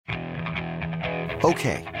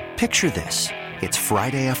Okay, picture this. It's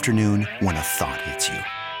Friday afternoon when a thought hits you.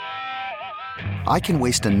 I can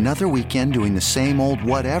waste another weekend doing the same old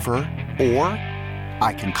whatever, or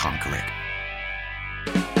I can conquer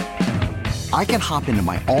it. I can hop into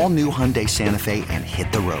my all-new Hyundai Santa Fe and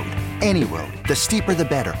hit the road. Any road. The steeper, the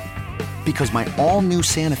better. Because my all-new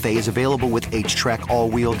Santa Fe is available with H-Track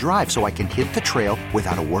all-wheel drive, so I can hit the trail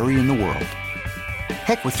without a worry in the world.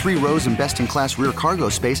 Heck, with 3 rows and best-in-class rear cargo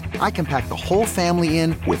space, I can pack the whole family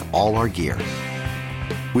in with all our gear.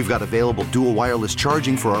 We've got available dual wireless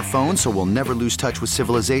charging for our phones, so we'll never lose touch with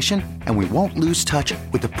civilization, and we won't lose touch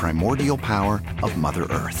with the primordial power of Mother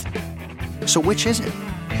Earth. So which is it?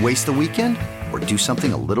 Waste the weekend or do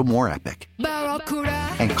something a little more epic?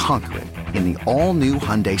 And conquer it in the all-new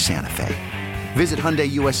Hyundai Santa Fe. Visit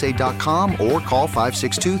HyundaiUSA.com or call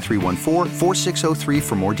 562-314-4603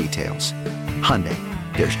 for more details. Hyundai,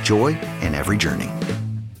 there's joy in every journey.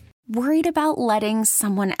 Worried about letting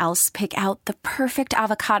someone else pick out the perfect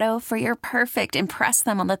avocado for your perfect impress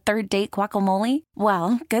them on the third date guacamole?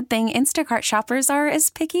 Well, good thing Instacart shoppers are as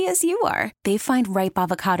picky as you are. They find ripe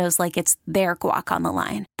avocados like it's their guac on the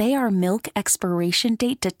line. They are milk expiration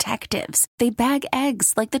date detectives. They bag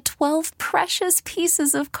eggs like the 12 precious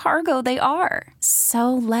pieces of cargo they are.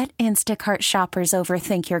 So let Instacart shoppers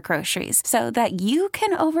overthink your groceries so that you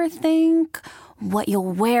can overthink what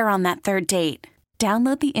you'll wear on that third date.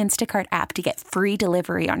 Download the Instacart app to get free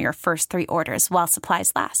delivery on your first 3 orders while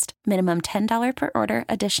supplies last. Minimum $10 per order.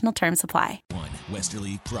 Additional terms apply.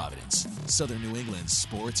 Westerly, Providence, Southern New England's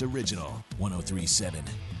sports original, 103.7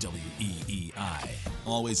 WEEI.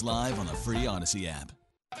 Always live on the free Odyssey app.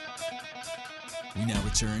 We now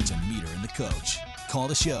return to Meter and the Coach. Call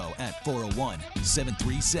the show at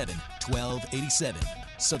 401-737-1287.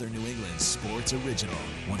 Southern New England's sports original,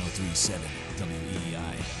 103.7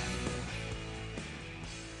 WEEI.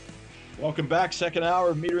 Welcome back. Second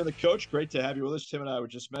hour of Meter and the Coach. Great to have you with us. Tim and I were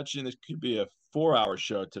just mentioning this could be a 4-hour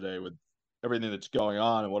show today with everything that's going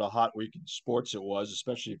on and what a hot week in sports it was,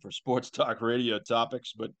 especially for sports talk radio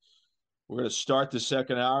topics. But we're going to start the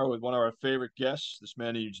second hour with one of our favorite guests. This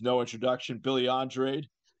man needs no introduction, Billy Andrade.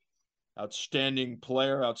 Outstanding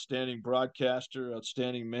player, outstanding broadcaster,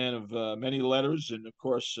 outstanding man of many letters, and, of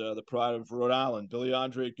course, the pride of Rhode Island. Billy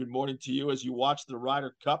Andrade, good morning to you. As you watch the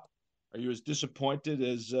Ryder Cup, are you as disappointed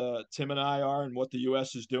as Tim and I are in what the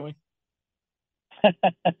U.S. is doing?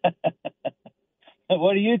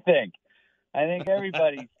 What do you think? I think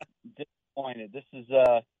everybody's disappointed. This is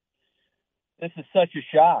such a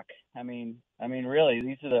shock. I mean, really,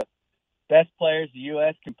 these are the best players the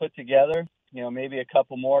U.S. can put together. You know, maybe a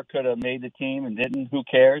couple more could have made the team and didn't. Who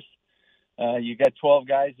cares? You got 12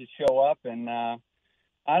 guys that show up, and I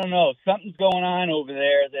don't know. Something's going on over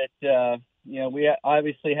there that we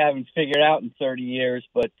obviously haven't figured out in 30 years,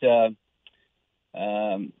 but, I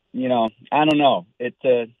don't know.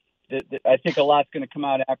 I think a lot's going to come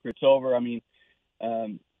out after it's over. I mean,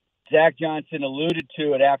 Zach Johnson alluded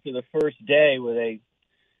to it after the first day where they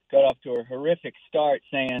got off to a horrific start,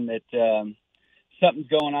 saying that something's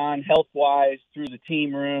going on health-wise through the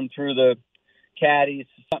team room, through the caddies.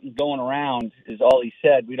 Something's going around is all he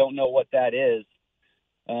said. We don't know what that is.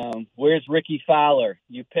 Where's Ricky Fowler?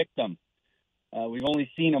 You picked him. We've only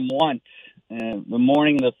seen him once. The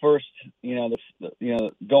morning of the first,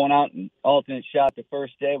 going out and alternate shot the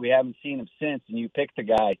first day. We haven't seen him since, and you picked the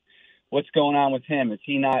guy. What's going on with him? Is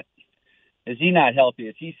he not healthy?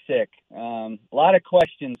 Is he sick? A lot of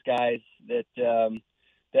questions, guys, that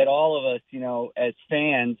all of us, as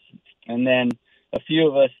fans, and then a few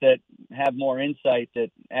of us that have more insight that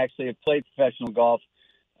actually have played professional golf,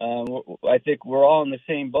 I think we're all in the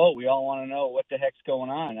same boat. We all want to know what the heck's going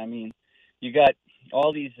on. I mean, you got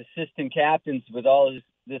all these assistant captains with all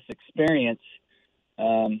this experience.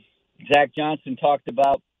 Zach Johnson talked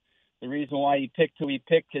about the reason why he picked who he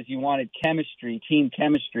picked because he wanted chemistry, team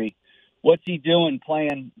chemistry. What's he doing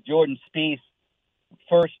playing Jordan Spieth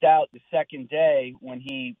first out the second day when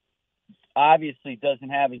he obviously doesn't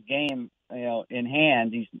have his game, in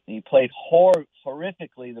hand? He played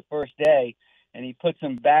horrifically the first day, and he puts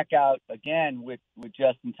him back out again with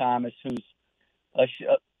Justin Thomas, who's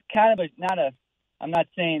I'm not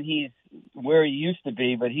saying he's where he used to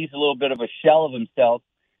be, but he's a little bit of a shell of himself,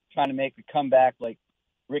 trying to make a comeback like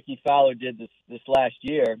Ricky Fowler did this last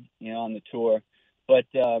year, on the tour. But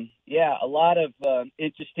a lot of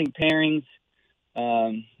interesting pairings.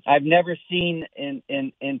 I've never seen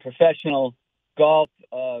in professional golf,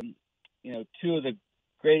 two of the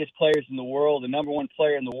greatest players in the world, the number one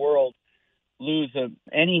player in the world, lose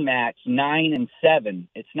any match 9-7.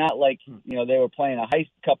 It's not like they were playing a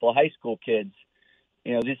couple of high school kids.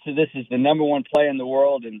 This is the number one player in the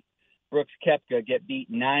world, and Brooks Koepka get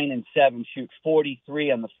beat 9-7, shoot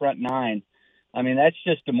 43 on the front nine. I mean, that's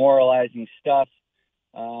just demoralizing stuff.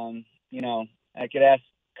 I could ask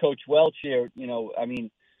Coach Welsh here, I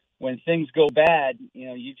mean, when things go bad,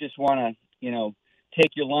 you just want to,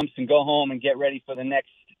 take your lumps and go home and get ready for the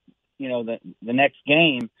next, the next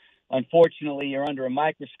game. Unfortunately, you're under a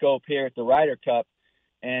microscope here at the Ryder Cup,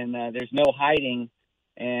 and there's no hiding.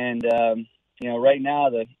 And, right now,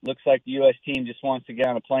 looks like the U.S. team just wants to get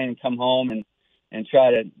on a plane and come home and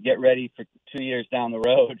try to get ready for 2 years down the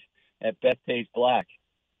road at Bethpage Black.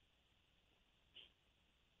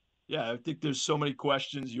 Yeah, I think there's so many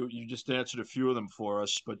questions. You just answered a few of them for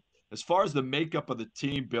us. But as far as the makeup of the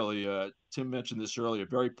team, Billy, Tim mentioned this earlier,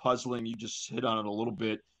 very puzzling. You just hit on it a little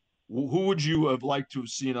bit. Who would you have liked to have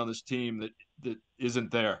seen on this team that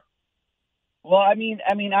isn't there? Well, I mean,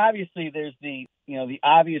 obviously there's the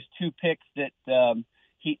obvious two picks that the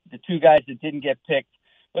two guys that didn't get picked,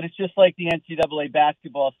 but it's just like the NCAA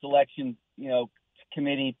basketball selection,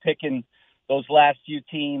 committee picking those last few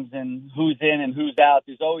teams and who's in and who's out.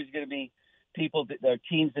 There's always going to be people or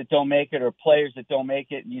teams that don't make it or players that don't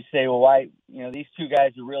make it. And you say, well, why, these two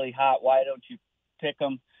guys are really hot. Why don't you pick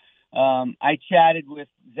them? I chatted with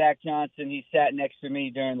Zach Johnson. He sat next to me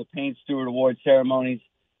during the Payne Stewart Award ceremonies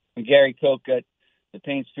when Gary Koch got the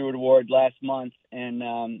Payne Stewart Award last month. And,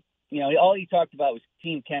 all he talked about was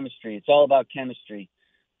team chemistry. It's all about chemistry,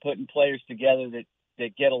 putting players together that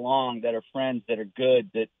get along, that are friends, that are good,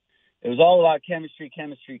 that it was all about chemistry.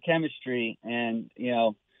 And,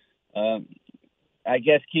 I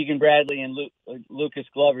guess Keegan Bradley and Lucas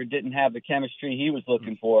Glover didn't have the chemistry he was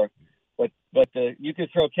looking for. But you could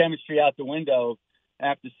throw chemistry out the window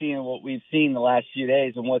after seeing what we've seen the last few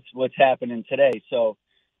days and what's happening today. So,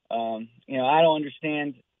 I don't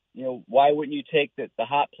understand, why wouldn't you take the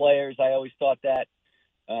hot players? I always thought that,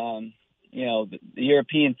 the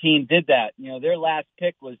European team did that. Their last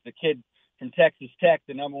pick was the kid from Texas Tech,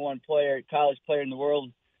 the number one college player in the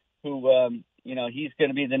world, who, he's going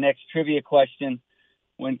to be the next trivia question.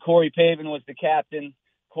 When Corey Pavin was the captain,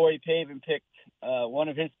 Corey Pavin picked, one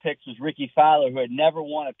of his picks was Ricky Fowler, who had never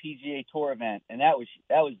won a PGA Tour event. And that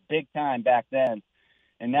was big time back then.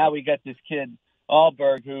 And now we got this kid,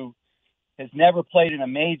 Alberg, who has never played in a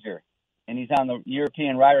major, and he's on the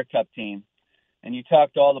European Ryder Cup team. And you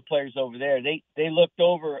talk to all the players over there, they looked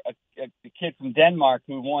over a kid from Denmark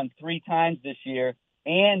who won 3 times this year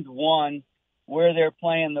and won where they're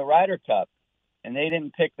playing the Ryder Cup. And they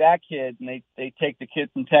didn't pick that kid, and they take the kid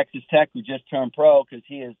from Texas Tech who just turned pro because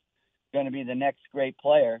he is going to be the next great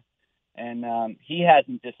player. And he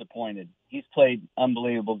hasn't disappointed. He's played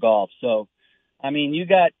unbelievable golf. So, I mean, you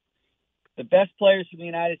got the best players from the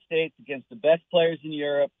United States against the best players in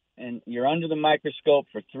Europe, and you're under the microscope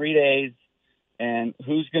for 3 days. And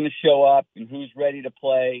who's going to show up and who's ready to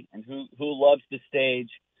play and who loves the stage.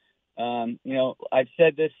 I've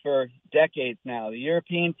said this for decades now. The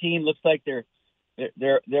European team looks like they're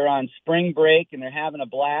on spring break and they're having a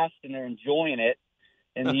blast and they're enjoying it.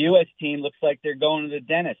 And the U.S. team looks like they're going to the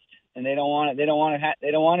dentist and they don't want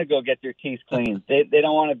to go get their teeth cleaned. They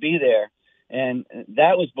don't want to be there. And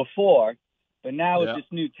that was before, but now with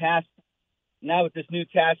this new task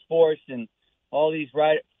force and all these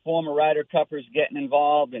former Ryder Cuppers getting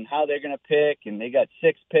involved and how they're going to pick, and they got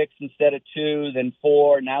 6 picks instead of 2, then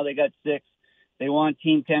 4. Now they got 6. They want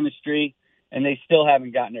team chemistry, and they still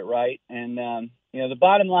haven't gotten it right. And the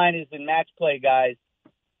bottom line is in match play, guys.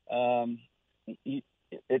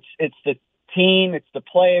 It's the team, it's the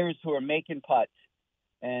players who are making putts,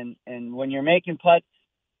 and when you're making putts,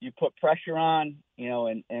 you put pressure on,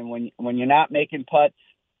 and when you're not making putts,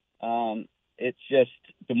 it's just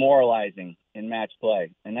demoralizing in match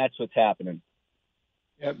play, and that's what's happening.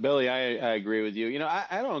 Yeah, Billy, I agree with you.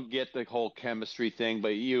 I don't get the whole chemistry thing, but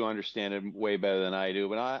you understand it way better than I do.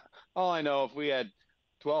 But all I know, if we had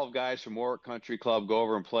 12 guys from Warwick Country Club go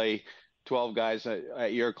over and play 12 guys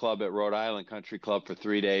at your club at Rhode Island Country Club for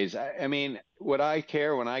 3 days, I mean, would I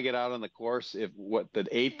care when I get out on the course if the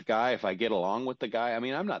 8th guy, if I get along with the guy? I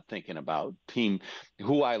mean, I'm not thinking about team,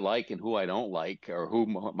 who I like and who I don't like, or who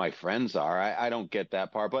my friends are. I don't get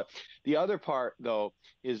that part. But the other part, though,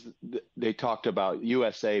 is they talked about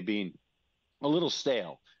USA being a little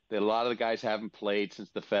stale. That a lot of the guys haven't played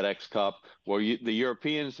since the FedEx Cup, where the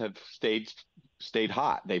Europeans have stayed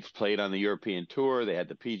hot. They've played on the European Tour. They had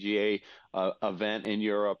the PGA event in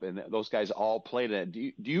Europe, and those guys all played it.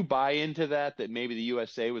 Do you buy into that maybe the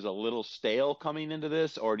USA was a little stale coming into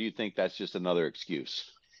this, or do you think that's just another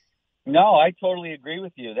excuse? No, I totally agree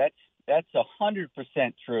with you. That's 100%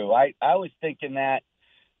 true. I was thinking that,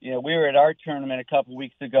 we were at our tournament a couple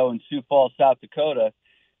weeks ago in Sioux Falls, South Dakota,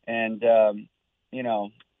 and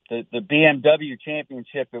the BMW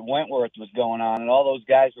championship at Wentworth was going on, and all those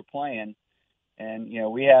guys were playing, and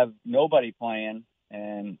we have nobody playing,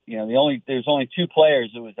 and there's only two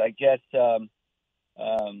players. It was, I guess,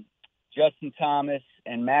 Justin Thomas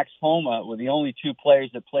and Max Homa were the only two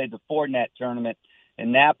players that played the Fordnet tournament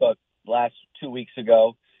in Napa last 2 weeks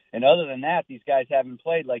ago. And other than that, these guys haven't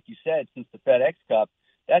played, like you said, since the FedEx Cup.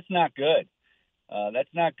 That's not good. That's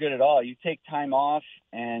not good at all. You take time off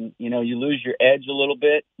and, you lose your edge a little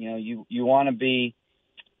bit. You want to be,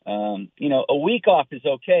 a week off is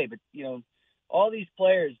okay, but, all these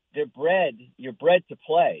players, you're bred to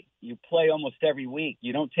play. You play almost every week.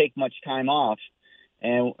 You don't take much time off.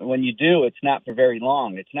 And when you do, it's not for very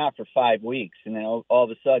long. It's not for 5 weeks. And then all of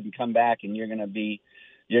a sudden come back and you're going to be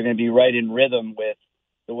right in rhythm with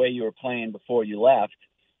the way you were playing before you left.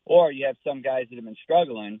 Or you have some guys that have been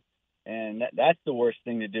struggling, and that's the worst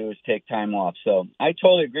thing to do is take time off. So I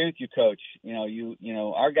totally agree with you, Coach.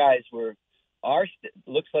 Our guys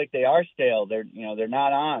looks like they are stale. They're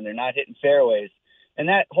not on. They're not hitting fairways. And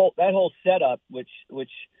that whole setup, which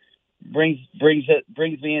brings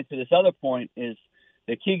me into this other point, is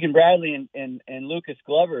the Keegan Bradley and Lucas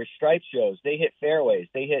Glover Stripe shows. They hit fairways.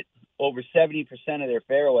 They hit over 70% of their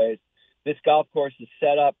fairways. This golf course is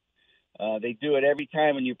set up. They do it every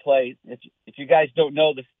time when you play. If you guys don't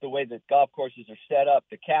know the way that golf courses are set up,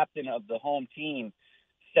 the captain of the home team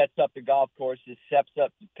sets up the golf courses, sets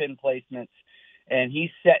up the pin placements, and he's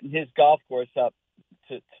setting his golf course up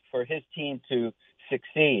for his team to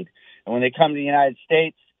succeed. And when they come to the United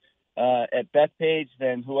States at Bethpage,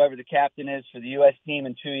 then whoever the captain is for the U.S. team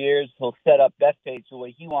in 2 years, he'll set up Bethpage the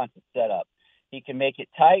way he wants it set up. He can make it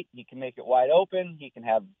tight. He can make it wide open. He can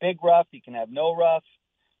have big rough. He can have no rough.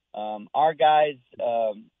 Our guys,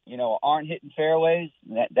 aren't hitting fairways.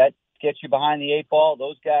 That gets you behind the eight ball.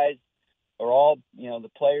 Those guys are all, the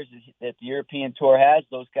players that the European Tour has.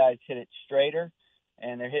 Those guys hit it straighter,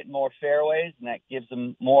 and they're hitting more fairways, and that gives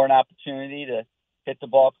them more an opportunity to hit the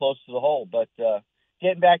ball close to the hole. But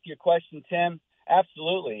getting back to your question, Tim,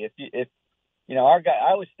 absolutely. If our guy,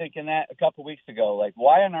 I was thinking that a couple weeks ago, like,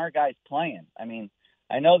 why aren't our guys playing? I mean,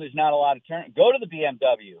 I know there's not a lot of tournaments. Go to the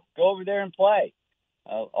BMW. Go over there and play.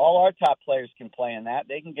 All our top players can play in that.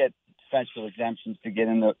 They can get special exemptions to get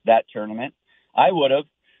in that tournament. I would have.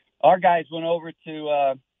 Our guys went over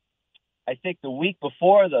to, I think the week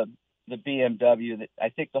before the BMW, I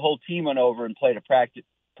think the whole team went over and played a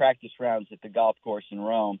practice rounds at the golf course in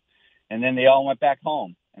Rome. And then they all went back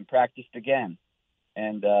home and practiced again.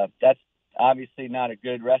 And that's obviously not a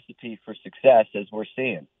good recipe for success, as we're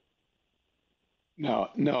seeing.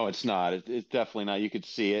 No, it's not. It's definitely not. You could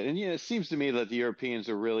see it. And it seems to me that the Europeans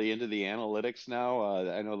are really into the analytics now.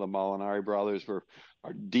 I know the Molinari brothers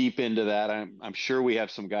are deep into that. I'm sure we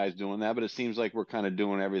have some guys doing that, but it seems like we're kind of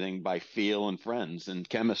doing everything by feel and friends and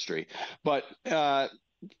chemistry. But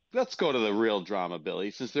let's go to the real drama,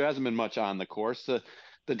 Billy, since there hasn't been much on the course.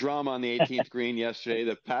 The drama on the 18th green yesterday,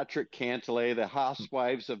 the Patrick Cantlay, the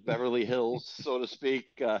housewives of Beverly Hills, so to speak,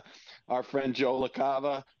 our friend Joe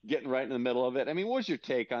LaCava getting right in the middle of it. I mean, what was your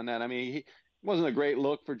take on that? I mean, it wasn't a great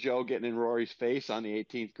look for Joe getting in Rory's face on the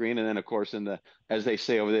 18th green. And then, of course, in as they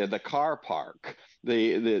say over there, the car park,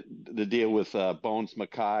 the deal with Bones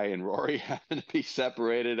Mackay and Rory having to be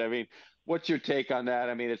separated. I mean, what's your take on that?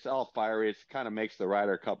 I mean, it's all fiery. It kind of makes the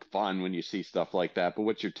Ryder Cup fun when you see stuff like that. But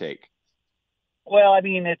what's your take? Well, I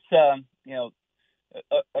mean, it's, a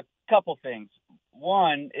couple things.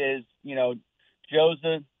 One is, Joe's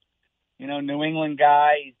a, New England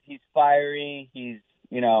guy. He's fiery. He's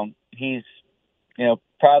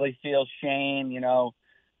probably feels shame.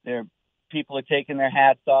 People are taking their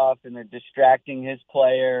hats off and they're distracting his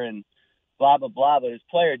player and blah, blah, blah. But his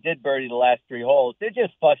player did birdie the last 3 holes. It's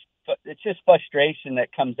just frustration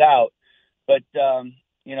that comes out. But,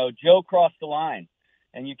 Joe crossed the line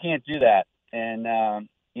and you can't do that. And,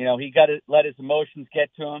 he got to let his emotions get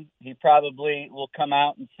to him. He probably will come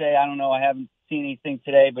out and say, I don't know, I haven't seen anything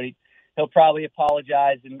today, but he'll probably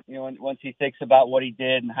apologize. And, once he thinks about what he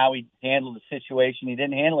did and how he handled the situation, he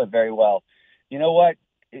didn't handle it very well. You know what?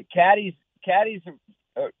 Caddies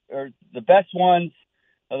are the best ones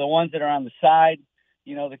are the ones that are on the side.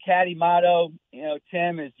 The caddy motto,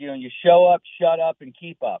 Tim, is, you show up, shut up, and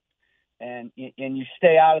keep up. And you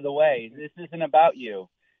stay out of the way. This isn't about you.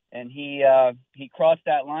 And he crossed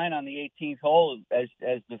that line on the 18th hole as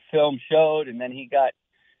the film showed, and then he got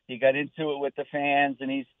into it with the fans,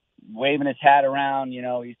 and he's waving his hat around. He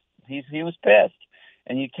was pissed,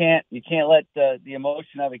 and you can't let the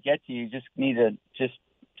emotion of it get to you. You just need to just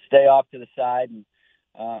stay off to the side. And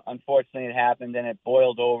unfortunately, it happened, and it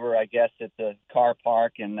boiled over, I guess, at the car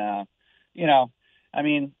park. And I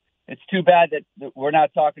mean, it's too bad that we're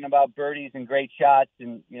not talking about birdies and great shots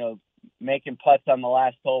and, making putts on the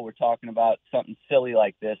last hole. We're talking about something silly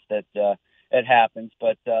like this that happens.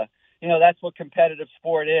 But, that's what competitive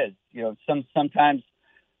sport is. Sometimes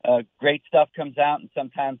great stuff comes out and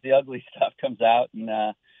sometimes the ugly stuff comes out. And,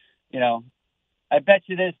 I bet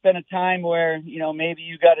you there's been a time where, maybe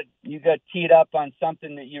you got teed up on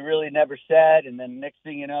something that you really never said. And then next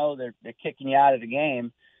thing you know, they're kicking you out of the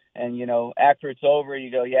game. And, after it's over, you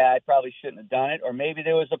go, yeah, I probably shouldn't have done it. Or maybe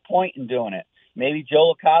there was a point in doing it. Maybe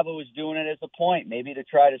Joe LaCava was doing it as a point, maybe to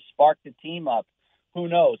try to spark the team up. Who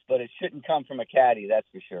knows? But it shouldn't come from a caddy, that's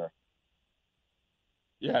for sure.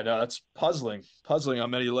 Yeah, no, that's puzzling on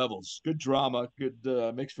many levels. Good drama, good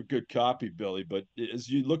makes for good copy, Billy. But as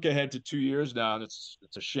you look ahead to 2 years now, and it's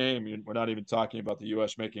a shame we're not even talking about the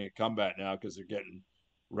U.S. making a comeback now because they're getting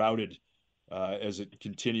routed as it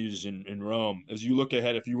continues in Rome. As you look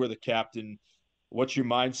ahead, if you were the captain, what's your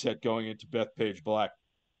mindset going into Bethpage Black?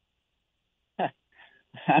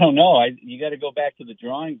 I don't know. You got to go back to the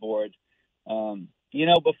drawing board.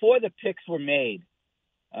 Before the picks were made,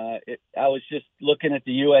 I was just looking at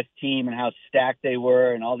the U.S. team and how stacked they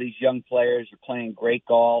were, and all these young players are playing great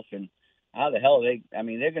golf, and how the hell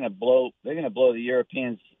they're going to blow the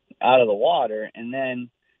Europeans out of the water. And then,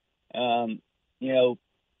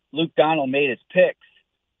 Luke Donald made his picks,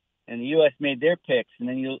 and the U.S. made their picks, and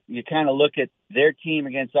then you kind of look at their team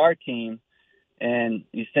against our team, and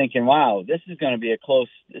you're thinking, wow, this is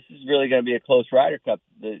really going to be a close Ryder Cup.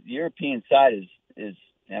 The European side is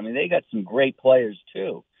they got some great players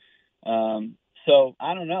too. So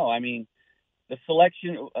I don't know. The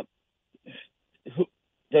selection,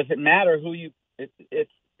 does it matter who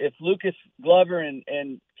if Lucas Glover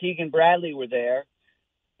and Keegan Bradley were there,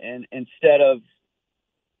 and instead of,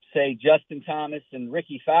 say, Justin Thomas and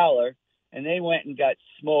Ricky Fowler, and they went and got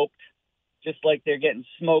smoked just like they're getting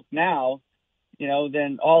smoked now,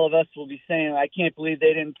 then all of us will be saying, I can't believe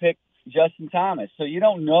they didn't pick Justin Thomas. So you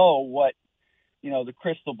don't know what, the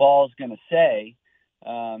crystal ball is going to say.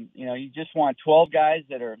 You just want 12 guys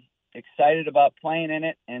that are excited about playing in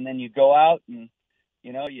it. And then you go out and,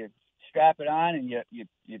 you strap it on and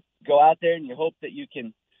you go out there and you hope that you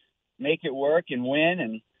can make it work and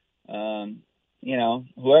win. And,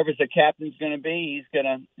 whoever's the captain's going to be,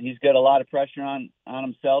 he's got a lot of pressure on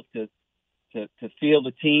himself to field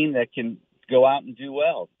a team that can go out and do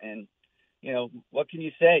well. And, what can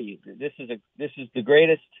you say? This is the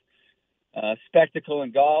greatest spectacle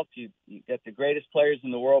in golf. You got the greatest players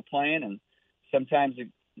in the world playing, and sometimes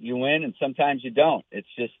you win and sometimes you don't. It's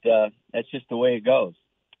just that's just the way it goes.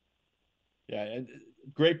 Yeah, and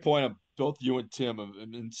great point of both you and Tim.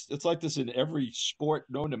 It's like this in every sport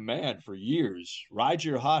known to man for years. Ride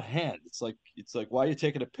your hot hand. It's like why are you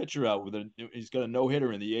taking a pitcher out he's got a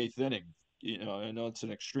no-hitter in the 8th inning? I know it's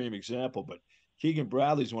an extreme example, but Keegan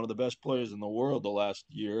Bradley's one of the best players in the world the last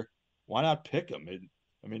year. Why not pick him?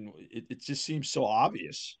 It just seems so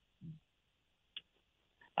obvious.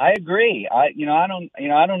 I agree. I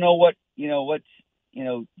don't know what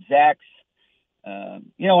Zach's.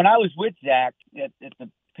 When I was with Zach at the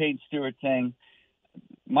Payne Stewart thing,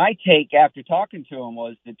 my take after talking to him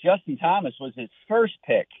was that Justin Thomas was his first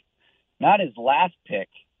pick, not his last pick.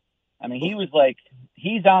 He was like,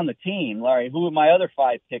 he's on the team, Larry. Who are my other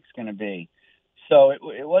 5 picks going to be? So it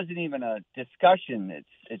wasn't even a discussion.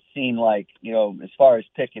 It seemed like, as far as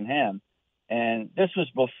picking him. And this was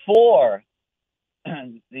before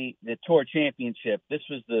the Tour Championship. This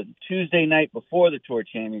was the Tuesday night before the Tour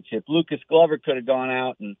Championship. Lucas Glover could have gone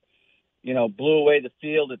out and, blew away the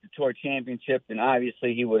field at the Tour Championship, and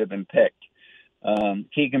obviously he would have been picked.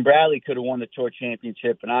 Keegan Bradley could have won the Tour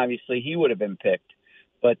Championship, and obviously he would have been picked.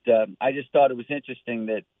 But I just thought it was interesting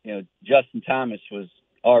that, Justin Thomas was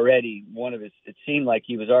already it seemed like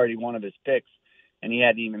he was already one of his picks, and he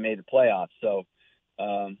hadn't even made the playoffs. So,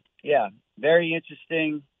 very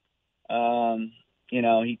interesting.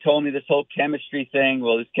 He told me this whole chemistry thing.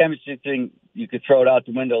 Well, this chemistry thing, you could throw it out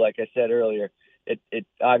the window, like I said earlier. It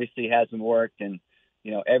obviously hasn't worked, and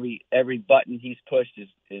every button he's pushed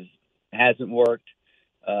hasn't worked.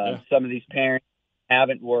 Some of these parents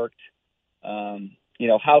haven't worked.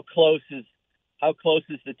 How close is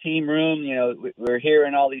the team room? We're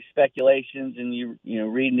hearing all these speculations, and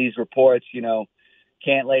reading these reports.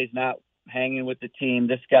 Cantlay's not hanging with the team.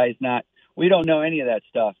 This guy's not. We don't know any of that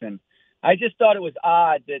stuff, and I just thought it was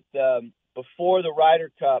odd that before the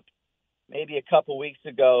Ryder Cup, maybe a couple weeks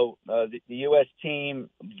ago, the U.S. team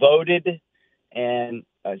voted, and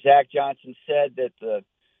Zach Johnson said that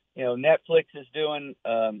Netflix is doing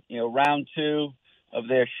round 2 of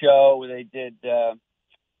their show where they did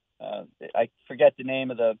I forget the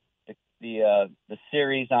name of the the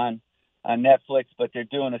series on Netflix, but they're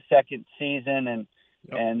doing a second season,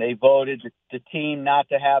 and they voted the team not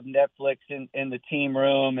to have Netflix in the team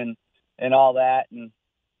room and all that. And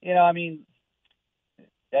I mean,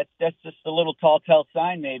 that's just a little telltale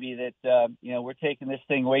sign maybe that we're taking this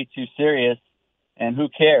thing way too serious, and who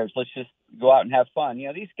cares? Let's just go out and have fun.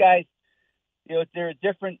 These guys,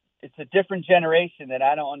 it's a different generation that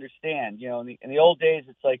I don't understand. In the old days,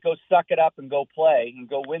 it's like, go suck it up and go play and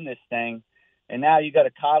go win this thing. And now you got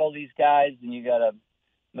to coddle these guys, and you got to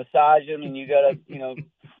massage them, and you got to,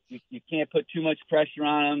 you can't put too much pressure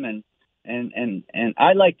on them. And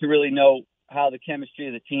I'd like to really know how the chemistry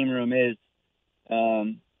of the team room is,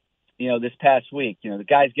 this past week. The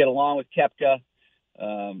guys get along with Koepka.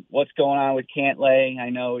 What's going on with Cantlay? I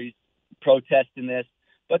know he's protesting this.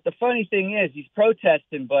 But the funny thing is, he's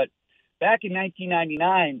protesting, but back in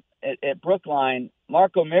 1999 at Brookline,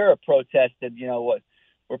 Mark O'Meara protested,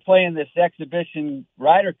 we're playing this exhibition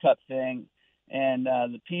Ryder Cup thing, and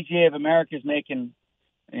the PGA of America is making,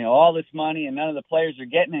 all this money, and none of the players are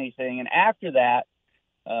getting anything. And after that,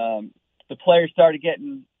 the players started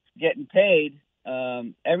getting paid.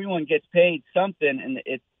 Everyone gets paid something, and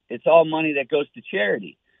it's all money that goes to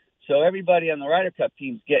charity. So everybody on the Ryder Cup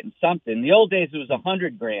team's getting something. In the old days, it was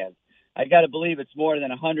 $100,000. I got to believe it's more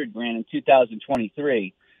than $100,000 in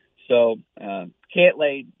 2023. So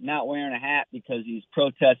Cantlay not wearing a hat because he's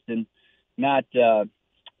protesting, not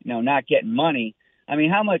getting money. I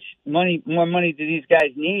mean, how much more money do these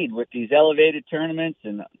guys need with these elevated tournaments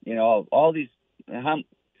and all these?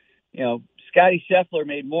 Scotty Scheffler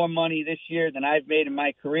made more money this year than I've made in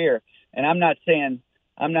my career, and I'm not saying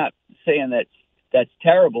that's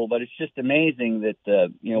terrible, but it's just amazing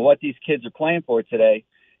that what these kids are playing for today,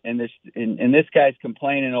 and this guy's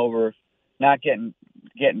complaining over not getting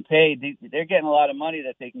paid. They're getting a lot of money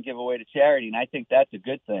that they can give away to charity, and I think that's a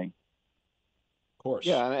good thing. Of course.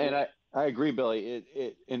 Yeah, and I agree, Billy.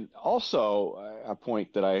 And also a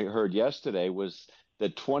point that I heard yesterday was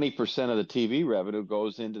that 20% of the TV revenue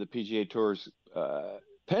goes into the PGA Tour's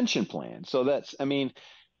pension plan. So that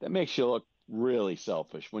makes you look really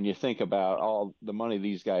selfish when you think about all the money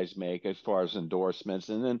these guys make as far as endorsements,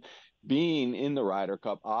 and then being in the Ryder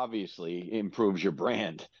Cup obviously improves your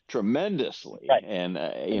brand tremendously. Right. And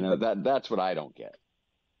that's what I don't get.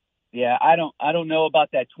 Yeah, I don't know about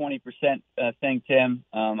that 20% thing, Tim.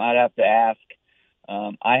 I'd have to ask.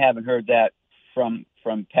 I haven't heard that from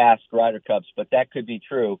past Ryder Cups, but that could be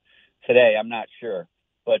true today. I'm not sure.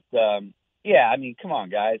 But yeah, I mean, come on,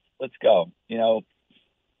 guys, let's go. The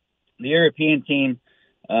European team,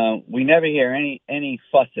 we never hear any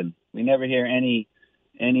fussing. We never hear any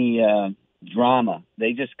drama.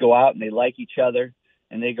 They just go out and they like each other,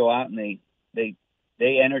 and they go out and they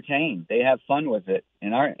entertain. They have fun with it,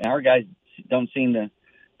 and our guys don't seem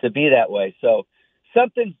to be that way. So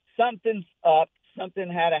something's up. Something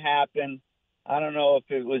had to happen. I don't know if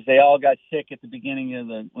it was they all got sick at the beginning of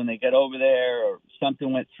when they got over there, or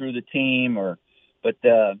something went through the team, but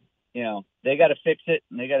they got to fix it,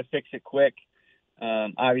 and they got to fix it quick.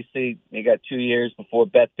 Obviously, they got 2 years before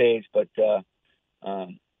Bethpage, but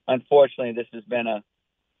unfortunately, this has been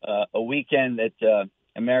a weekend that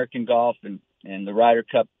American golf and the Ryder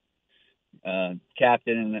Cup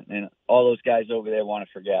captain and all those guys over there want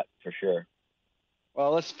to forget for sure.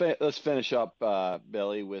 Well, let's finish up,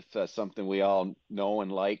 Billy, with something we all know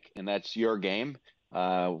and like, and that's your game.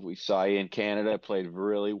 We saw you in Canada, played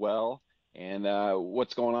really well. And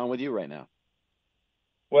what's going on with you right now?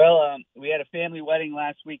 Well, we had a family wedding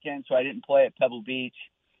last weekend, so I didn't play at Pebble Beach.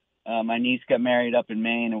 My niece got married up in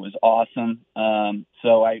Maine. It was awesome.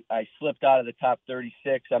 So I slipped out of the top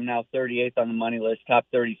 36. I'm now 38th on the money list. Top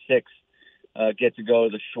 36 get to go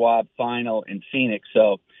to the Schwab final in Phoenix.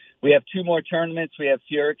 So we have 2 more tournaments. We have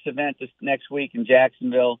Furyks event this next week in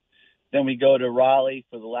Jacksonville. Then we go to Raleigh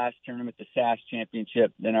for the last tournament, the SAS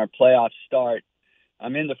Championship. Then our playoffs start.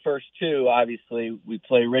 I'm in the first 2, obviously. We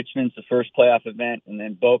play Richmond's the first playoff event, and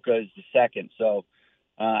then Boca is the second. So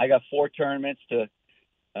I got 4 tournaments to,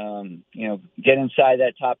 get inside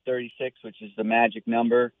that top 36, which is the magic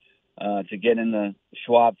number, to get in the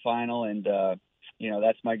Schwab final. And,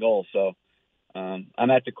 that's my goal. So I'm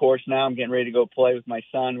at the course now. I'm getting ready to go play with my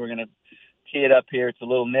son. We're going to tee it up here. It's a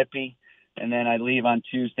little nippy. And then I leave on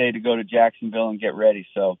Tuesday to go to Jacksonville and get ready.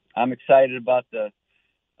 So I'm excited about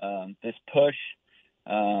this push.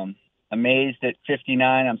 Amazed at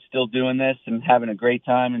 59. I'm still doing this and having a great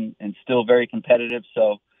time and still very competitive.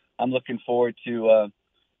 So I'm looking forward to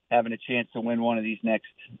having a chance to win one of these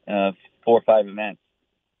next 4 or 5 events.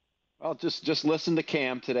 Well, just listen to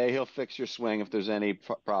Cam today. He'll fix your swing if there's any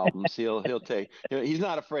problems. He's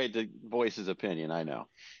not afraid to voice his opinion. I know.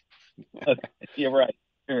 Okay. You're right.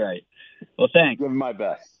 Well, thanks. Give him my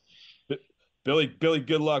best. Billy,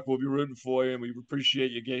 good luck. We'll be rooting for you, and we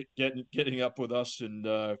appreciate you getting up with us, and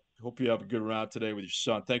hope you have a good round today with your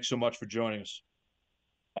son. Thanks so much for joining us.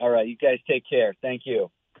 All right. You guys take care. Thank you.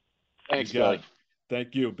 Thanks, Billy.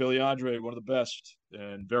 Thank you. Billy Andrade, one of the best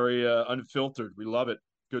and very unfiltered. We love it.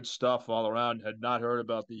 Good stuff all around. Had not heard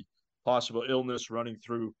about the possible illness running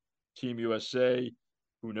through Team USA.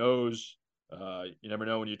 Who knows? You never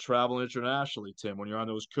know when you travel internationally, Tim, when you're on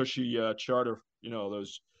those cushy charter,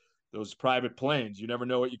 those private planes, you never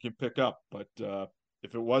know what you can pick up. But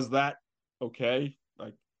if it was that, okay,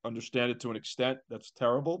 I understand it to an extent. That's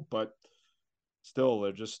terrible, but still,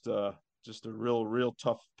 they're just a real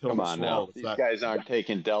tough pill Come to on swallow. now. These guys aren't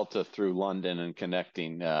taking Delta through London and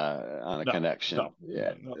connecting on a connection. No,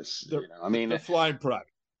 yeah. no. They're flying private.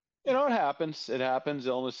 It happens. It happens.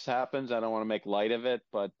 Illness happens. I don't want to make light of it,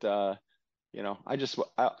 but I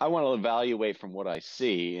want to evaluate from what I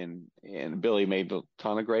see. And Billy made a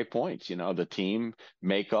ton of great points. The team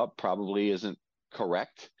makeup probably isn't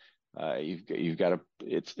correct. You've got to.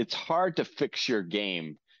 It's hard to fix your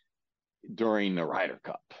game during the Ryder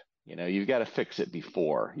Cup. You've got to fix it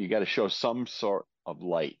before. You got to show some sort of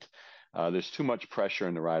light. There's too much pressure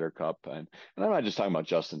in the Ryder Cup. And I'm not just talking about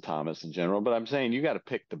Justin Thomas in general, but I'm saying you got to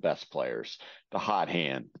pick the best players, the hot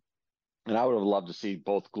hand. And I would have loved to see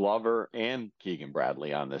both Glover and Keegan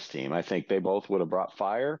Bradley on this team. I think they both would have brought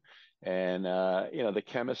fire. And, the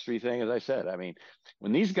chemistry thing, as I said, I mean,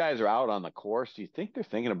 when these guys are out on the course, do you think they're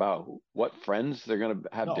thinking about what friends they're going to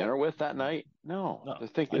have dinner with that night? No. They're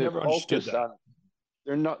thinking they're focused on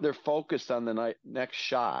they're focused on the next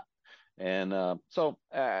shot. And so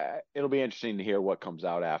it'll be interesting to hear what comes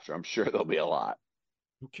out after. I'm sure there'll be a lot.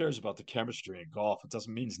 Who cares about the chemistry in golf? It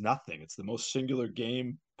means nothing. It's the most singular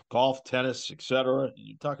game, golf, tennis, etc.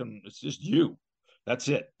 You're talking, it's just you. That's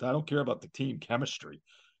it. I don't care about the team chemistry.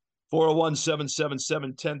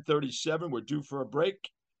 401-777-1037. We're due for a break.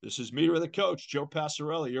 This is Meter of the Coach. Joe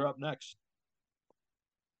Passarelli, you're up next.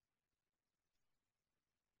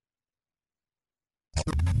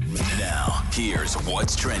 Now, here's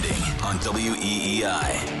what's trending on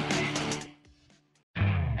WEEI.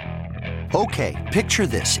 Okay, picture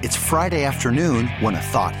this. It's Friday afternoon when a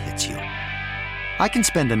thought hits you. I can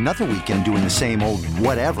spend another weekend doing the same old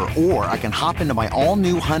whatever, or I can hop into my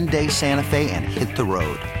all-new Hyundai Santa Fe and hit the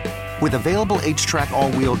road. With available H-Track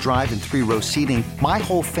all-wheel drive and 3-row seating, my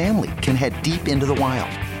whole family can head deep into the wild.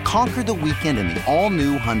 Conquer the weekend in the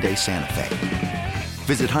all-new Hyundai Santa Fe.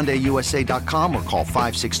 Visit HyundaiUSA.com or call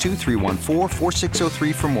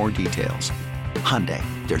 562-314-4603 for more details. Hyundai,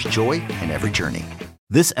 there's joy in every journey.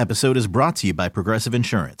 This episode is brought to you by Progressive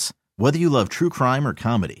Insurance. Whether you love true crime or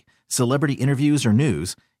comedy, celebrity interviews or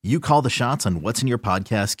news, you call the shots on what's in your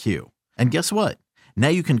podcast queue. And guess what? Now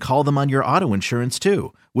you can call them on your auto insurance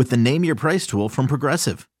too with the Name Your Price tool from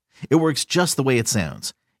Progressive. It works just the way it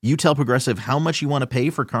sounds. You tell Progressive how much you want to pay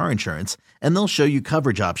for car insurance, and they'll show you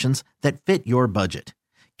coverage options that fit your budget.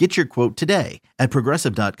 Get your quote today at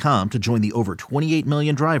Progressive.com to join the over 28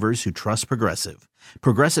 million drivers who trust Progressive.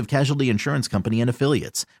 Progressive Casualty Insurance Company and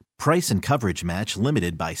Affiliates. Price and coverage match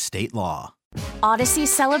limited by state law. Odyssey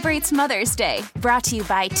celebrates Mother's Day, brought to you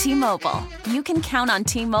by T-Mobile. You can count on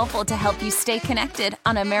T-Mobile to help you stay connected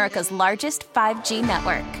on America's largest 5G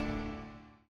network.